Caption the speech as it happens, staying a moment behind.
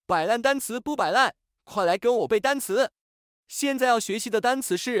摆烂单词不摆烂，快来跟我背单词。现在要学习的单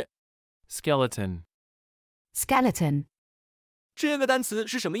词是 skeleton, skeleton, 这个单词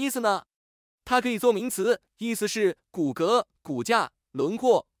是什么意思呢？它可以做名词，意思是骨骼、骨架、轮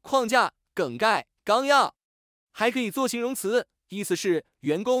廓、框架、梗概、纲要；还可以做形容词，意思是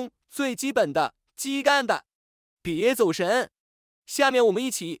员工、最基本的、基干的。别走神，下面我们一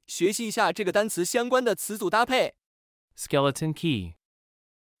起学习一下这个单词相关的词组搭配。skeleton key,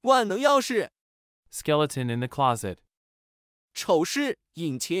 万能钥匙、 skeleton in the closet, 丑事、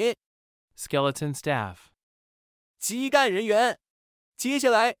引擎、 skeleton staff, 基干人员。接下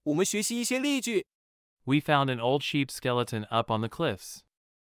来我们学习一些例句。 we found an old sheep skeleton up on the cliffs.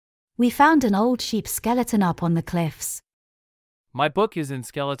 we found an old sheep skeleton up on the cliffs. My book is in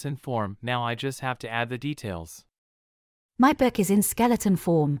skeleton form, now I just have to add the details. My book is in skeleton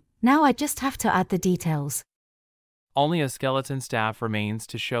form, now I just have to add the details. Only a skeleton staff remains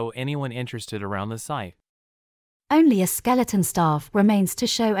to show anyone interested around the site. Only a skeleton staff remains to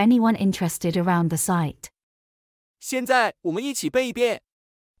show anyone interested around the site. 现在我们一起背一遍。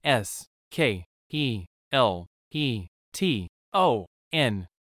 skeleton,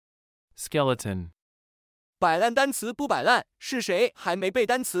 skeleton. 摆烂单词不摆烂，是谁还没背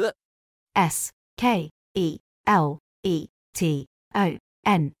单词？ skeleton,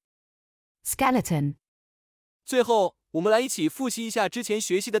 skeleton. 最后，我们来一起复习一下之前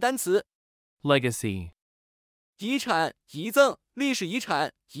学习的单词。 legacy, 遗产、遗赠、历史遗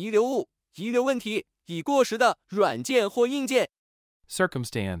产、遗留物、遗留问题、已过时的软件或硬件。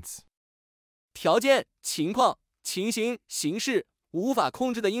 circumstance, 条件、情况、情形、形式、无法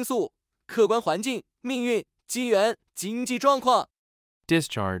控制的因素、客观环境、命运、机缘、经济状况。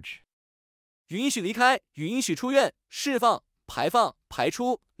 discharge, 允许离开、允许出院、释放、排放、排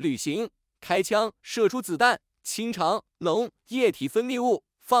出、旅行、开枪、射出子弹、清肠、脓、液体分泌物、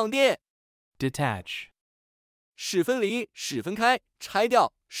放电。 detach, 使分离、使分开、拆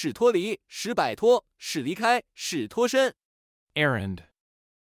掉、使脱离、使摆脱、使离开、使脱身。 errand,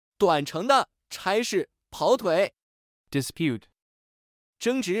 短程的、差事、跑腿。 dispute,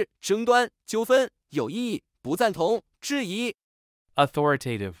 争执、争端、纠纷、有异议、不赞同、质疑。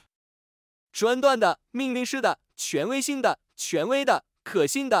 authoritative, 专断的、命令式的、权威性的、权威的、可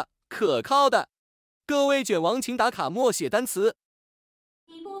信的、可靠的。各位卷王请打卡默写单词。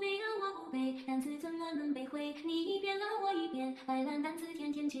你不背啊，我不背，单词怎么能背会？你一遍啊，我一遍，摆烂单词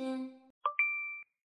天天见。